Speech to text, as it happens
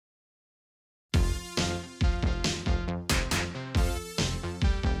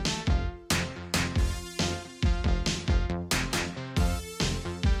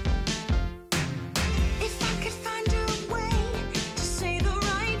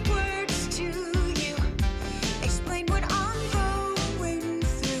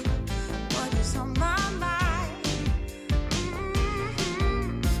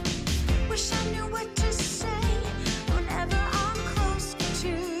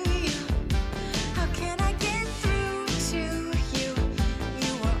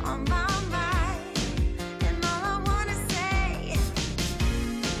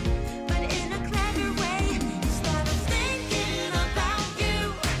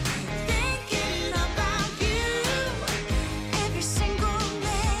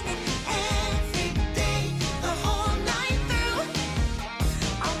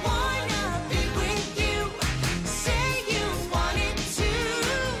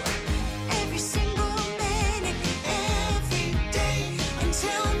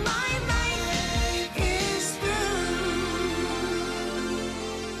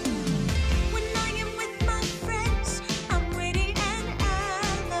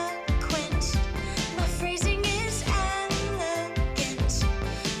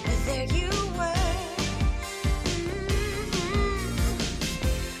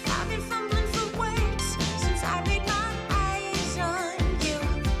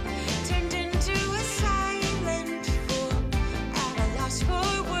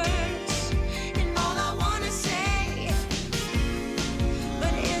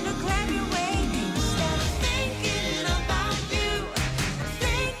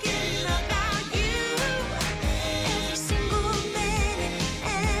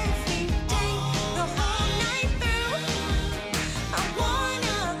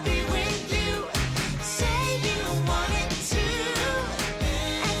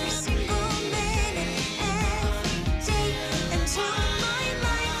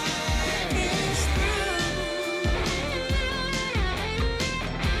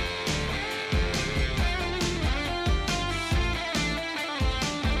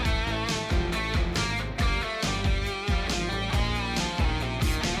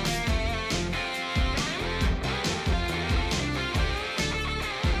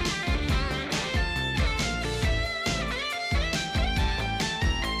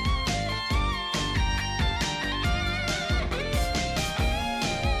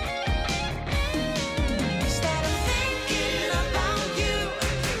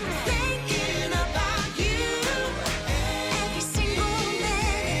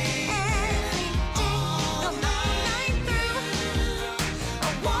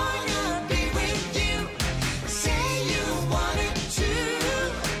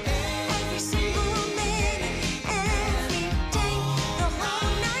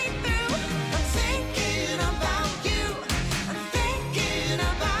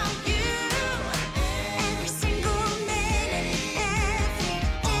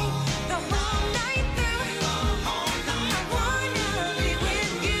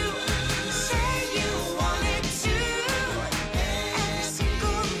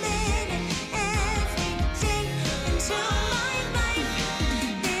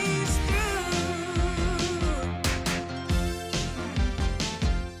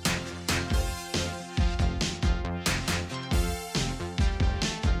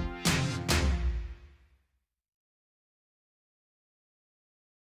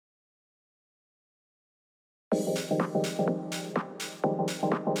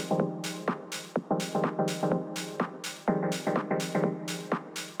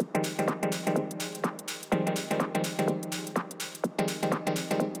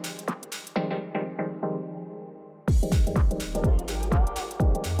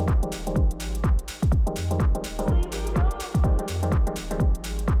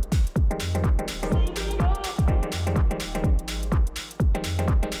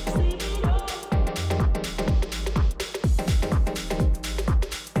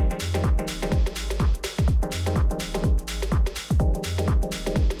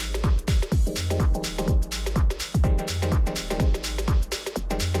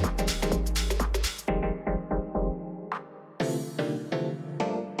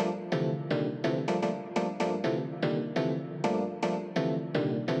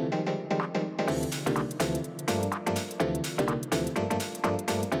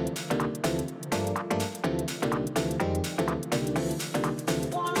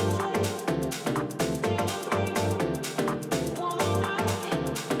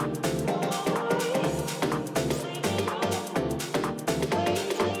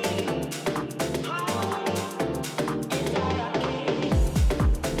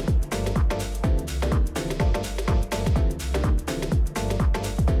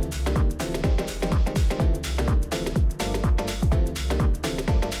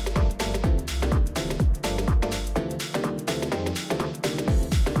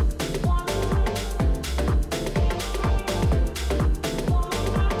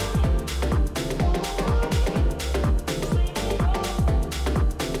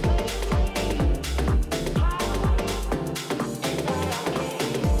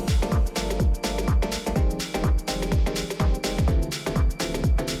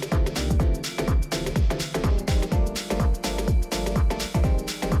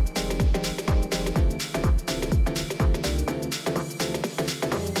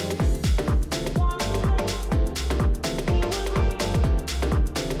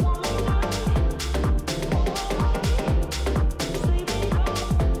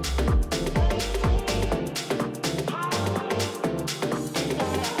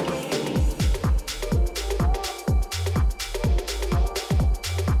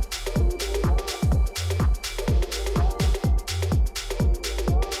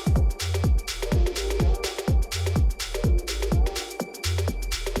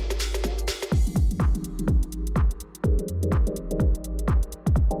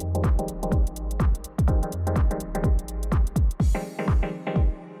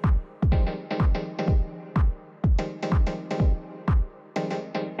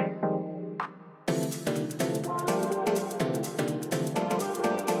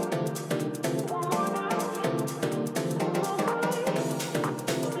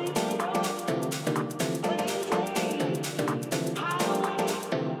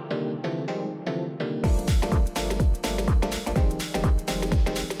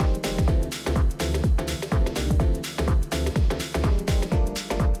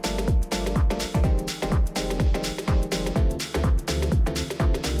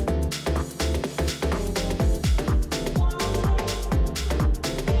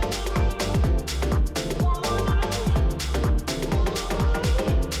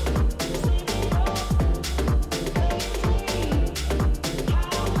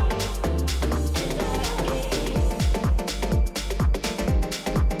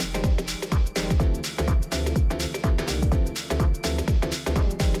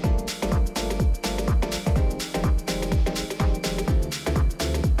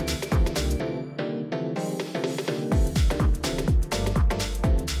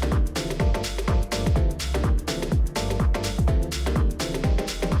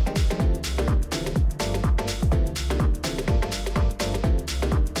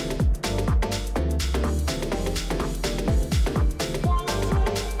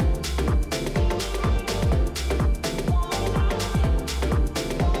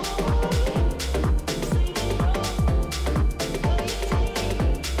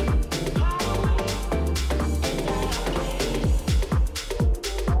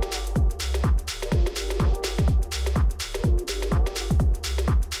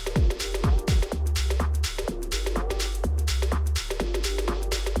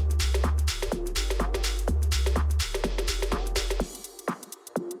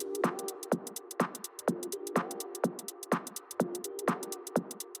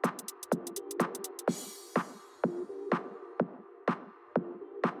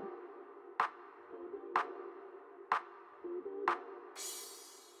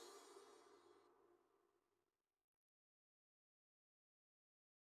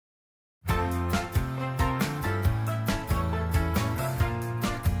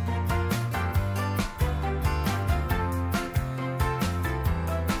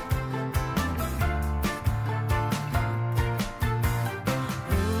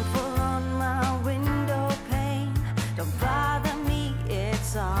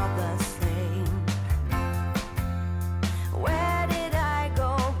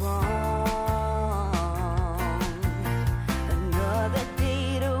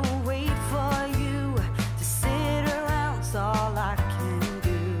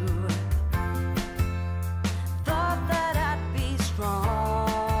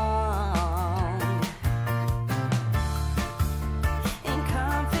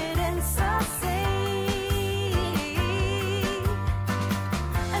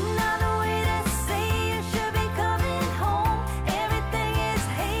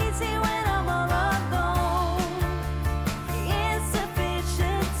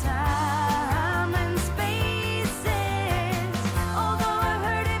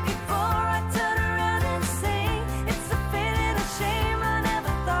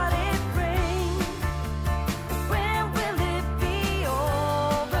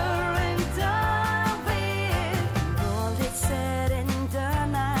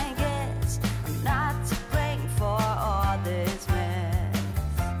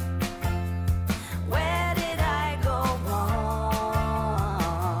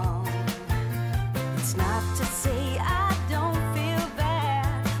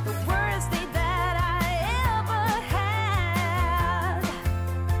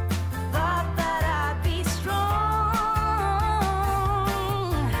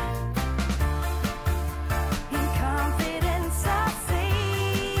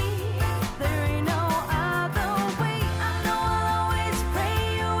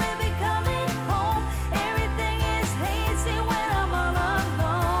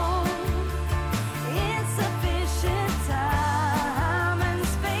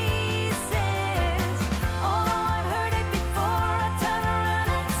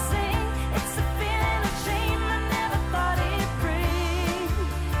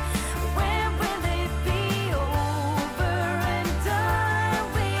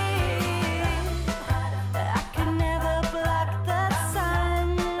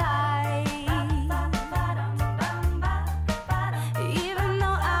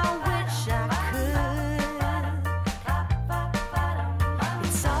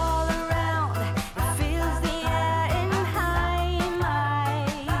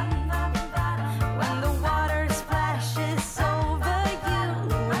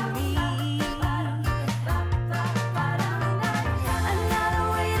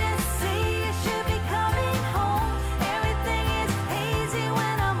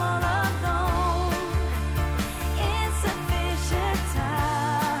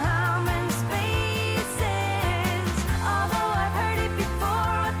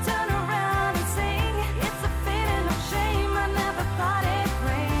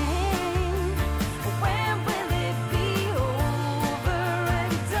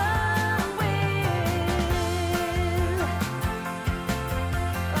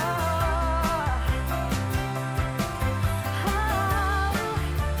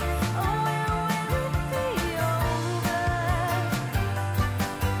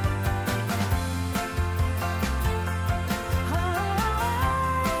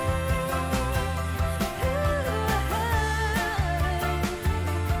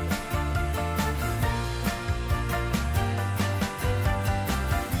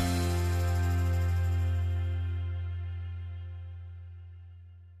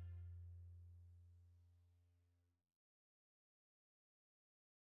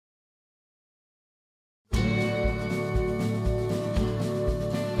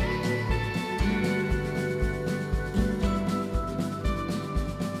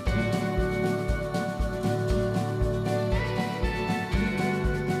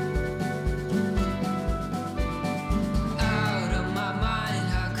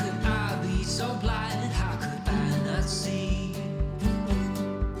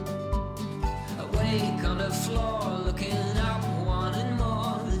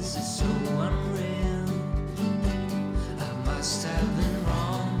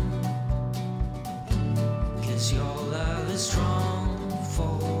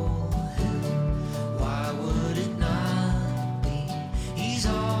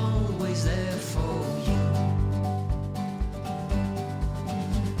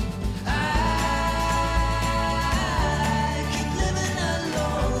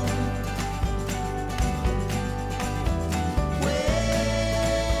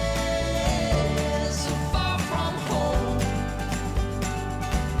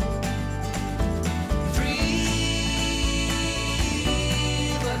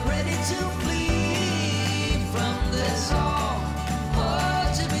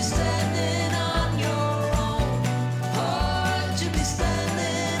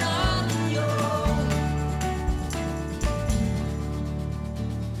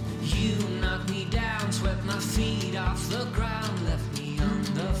knocked me down, swept my feet off the ground, left me on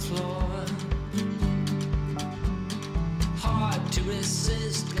the floor. Hard to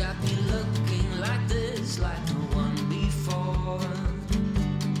resist, got me looking like this, like no one before.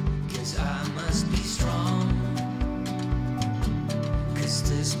 'Cause I must be strong, 'cause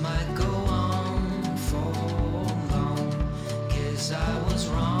this might go on for long. 'Cause I was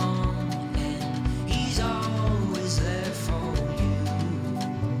wrong, and he's always there for you.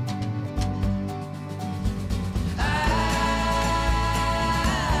 I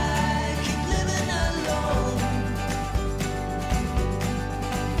keep living alone,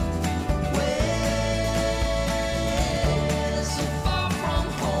 way so far from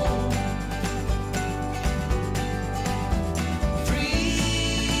home. Free,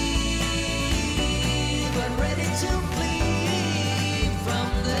 but ready to flee from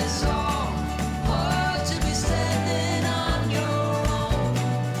this all. Hard to be standing on your own.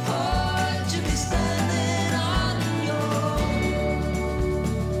 Hard to be standing on your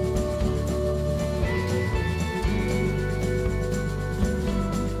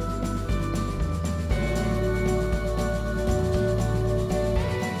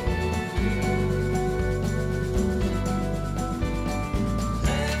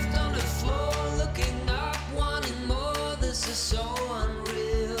Left on the floor, looking up, wanting more. This is so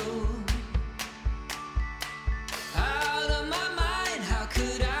unreal. Out of my mind, how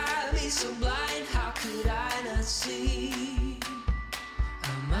could I be so blind? How could I not see?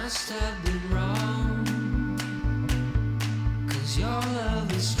 I must have been wrong, 'cause your love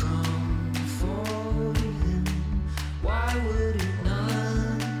is strong for him. Why would it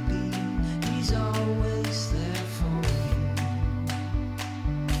not be? He's always there for you.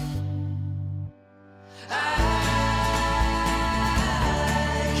 I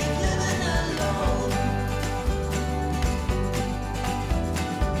keep living alone,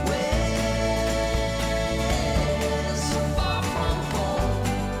 way so far from home.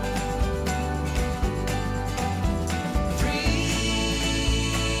 Free,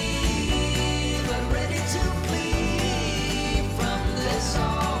 but ready to flee from this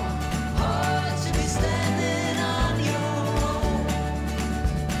all. Hard to be standing on your own.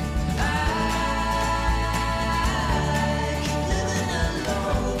 I keep living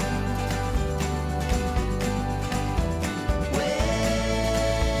alone, way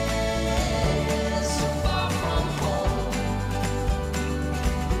so far from home.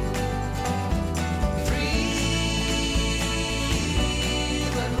 Free,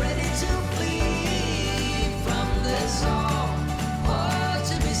 but ready to flee from this all. Hard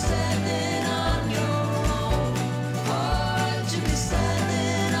to be standing on your own. Hard to be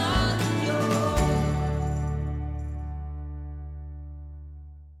standing on your own.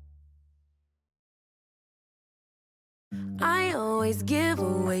 I always give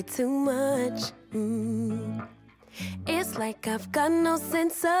away too much. It's like I've got no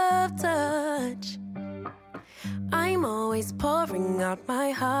sense of touch. I'm always pouring out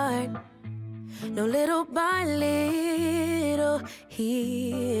my heart, no little by little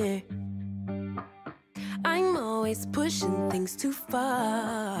here. I'm always pushing things too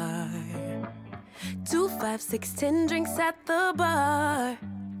far. 2, 5, 6, 10 drinks at the bar.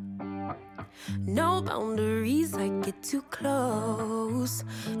 No boundaries, I get too close.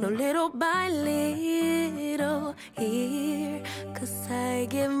 No little by little here. 'Cause I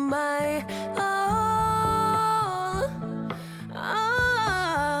give my all.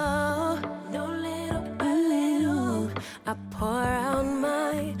 Oh, no little by little, I pour out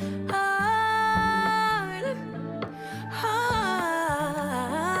my heart. Heart.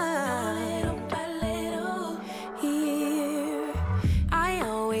 Little by little here. I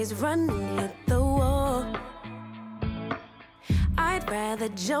always run and hit the wall. I'd rather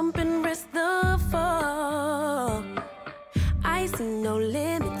jump and risk the fall. I see no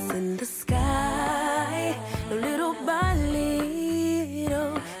limits in the sky. No little by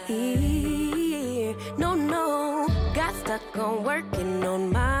little here. No, no, got stuck on working on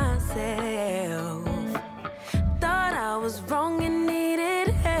myself. Thought I was wrong and needed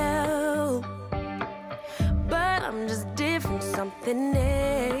help, but I'm just different, something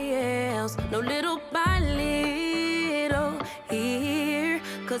else. No little by little here.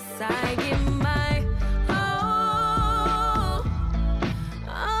 'Cause I give my all.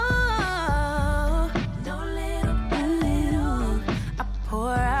 Oh, no little by little, I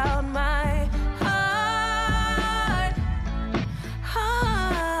pour out my heart.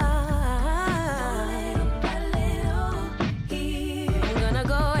 Heart. Little by little here. I'm gonna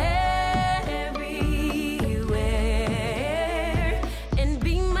go everywhere and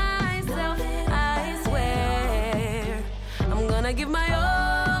be myself, I swear. I'm gonna give my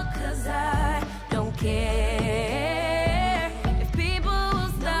all, 'cause I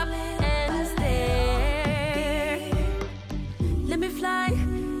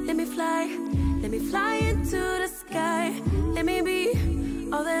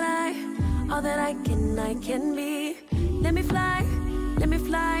all that I can be. Let me fly, let me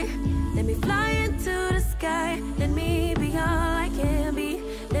fly, let me fly into the sky. Let me be all I can be.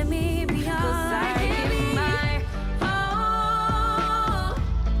 Let me be all I can be.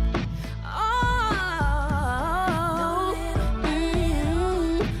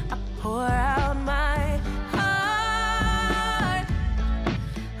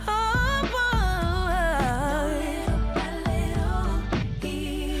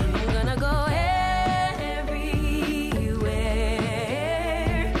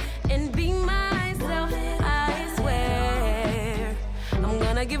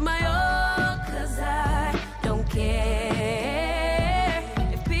 Give my all, 'cause I don't care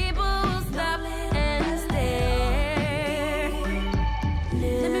if people stop and stare.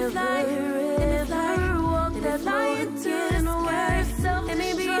 Let me fly, walk that fly into the sky. Let me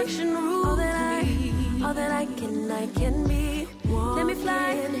be all that I can be. Let me fly,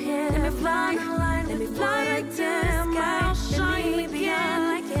 let me fly, let me fly like the sky. I'll shine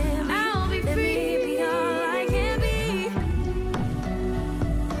again, I'll be free.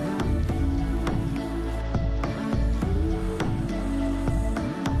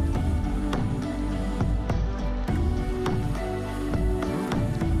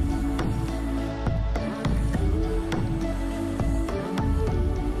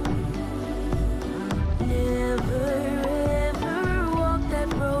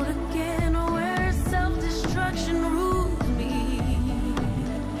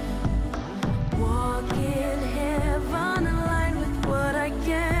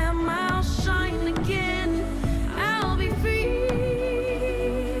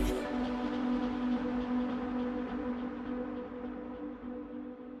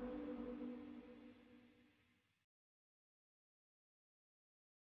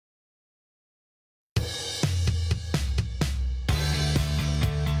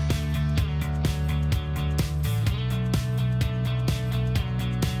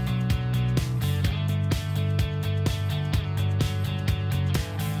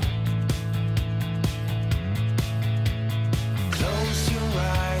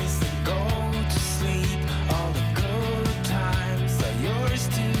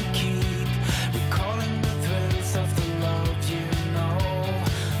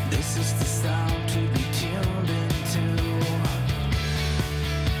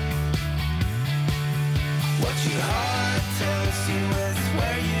 What your heart tells you is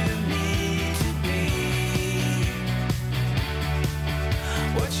where you